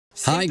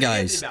Hi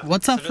guys,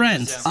 What's up,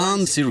 friends?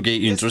 I'm Sergey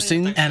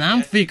Interesting. And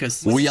I'm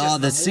Ficus. We are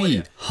the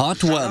sea,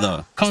 hot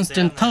weather.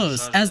 Constant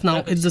thirst, as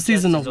now it's the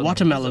season of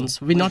watermelons.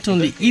 We not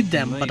only eat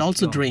them, but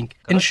also drink.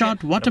 In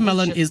short,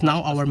 watermelon is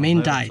now our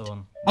main diet.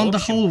 On the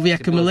whole, we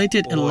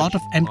accumulated a lot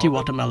of empty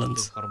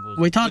watermelons.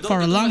 We thought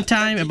for a long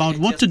time about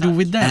what to do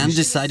with them. And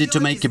decided to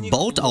make a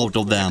boat out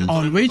of them.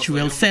 On which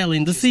we'll sail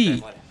in the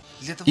sea.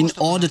 In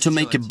order to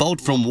make a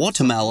boat from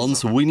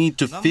watermelons, we need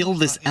to fill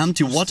these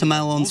empty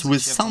watermelons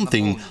with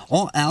something,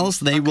 or else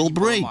they will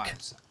break.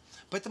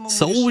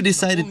 So we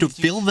decided to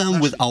fill them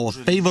with our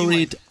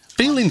favorite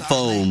filling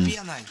foam.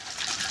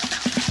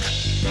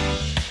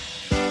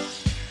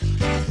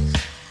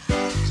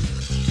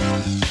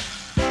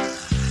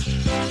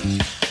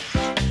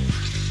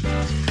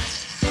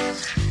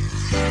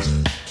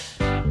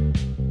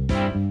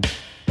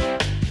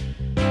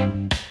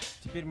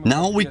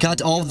 Now we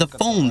cut off the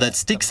foam that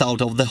sticks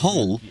out of the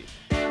hole.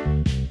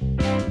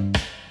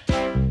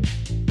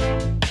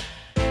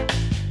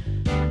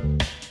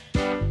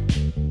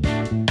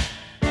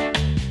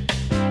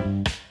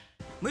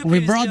 We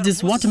brought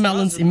these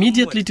watermelons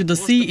immediately to the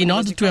sea in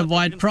order to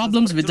avoid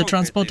problems with the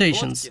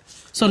transportations.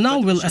 So now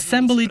we'll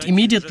assemble it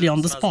immediately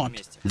on the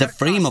spot. The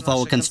frame of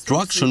our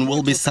construction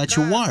will be such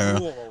a wire.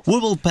 We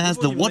will pass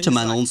the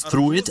watermelons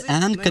through it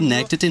and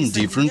connect it in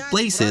different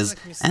places.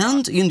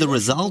 And in the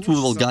result we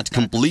will get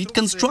complete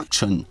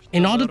construction.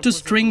 In order to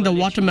string the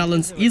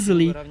watermelons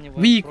easily,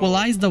 we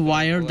equalized the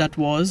wire that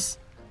was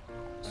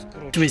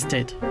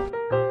twisted.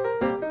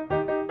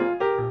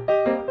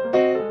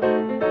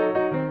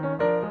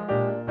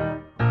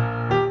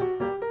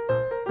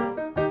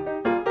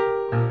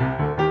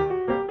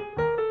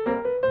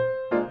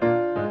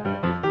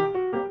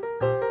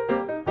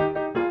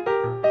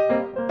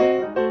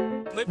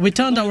 We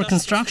turned our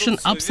construction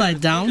upside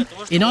down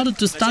in order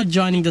to start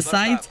joining the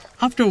sides,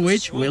 after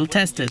which we'll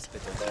test it.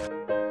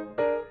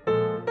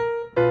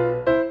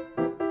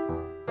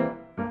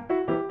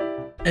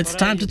 It's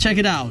time to check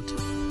it out.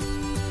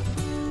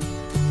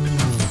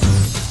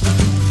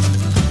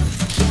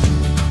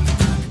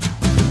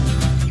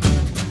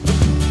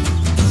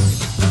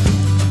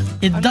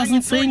 It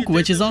doesn't sink,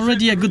 which is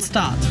already a good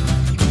start.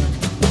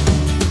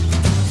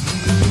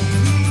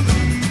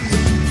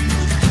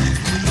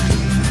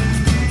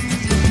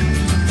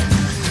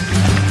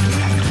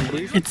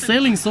 It's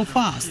sailing so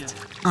fast.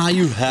 Are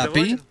you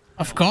happy?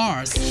 Of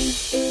course.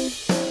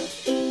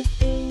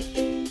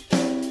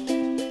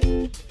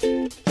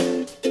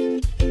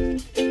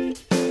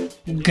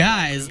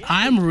 Guys,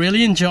 I'm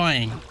really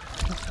enjoying.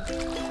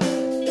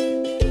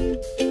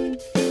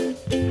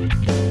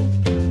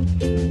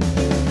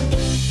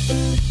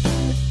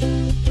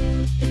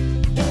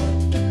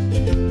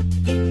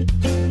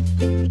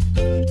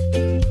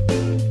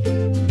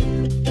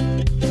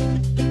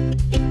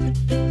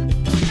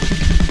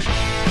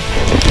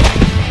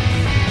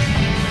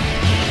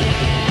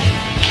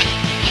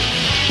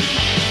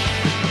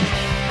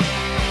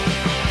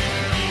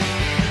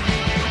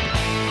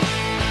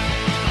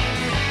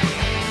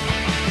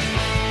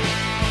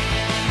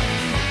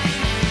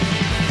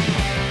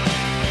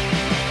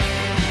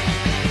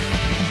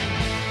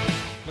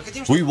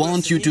 We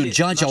want you to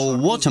judge our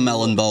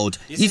watermelon boat.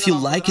 If you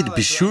like it,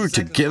 be sure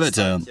to give it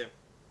a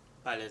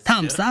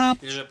thumbs up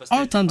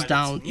or thumbs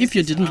down if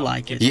you didn't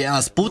like it.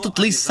 yes, put at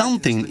least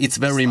something. It's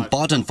very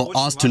important for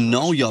us to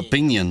know your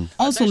opinion.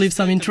 Also leave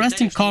some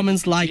interesting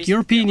comments like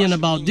your opinion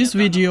about this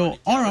video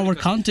or our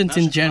content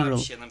in general.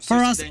 For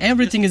us,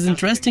 everything is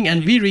interesting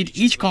and we read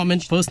each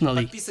comment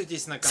personally.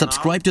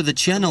 Subscribe to the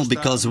channel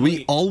because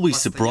we always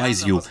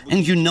surprise you,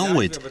 and you know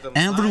it.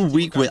 Every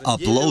week we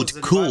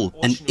upload cool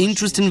and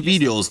interesting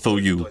videos for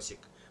you.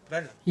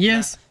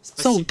 Yes,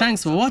 so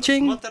thanks for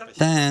watching.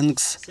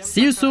 Thanks.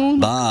 See you soon.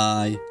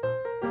 Bye.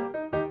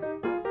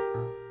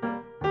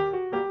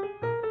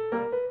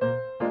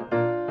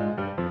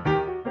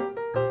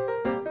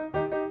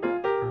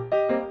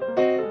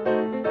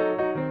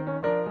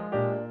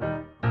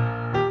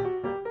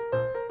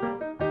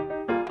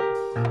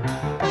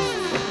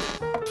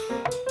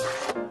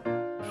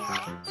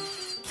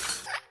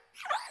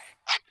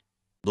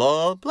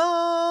 Blah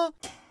blah.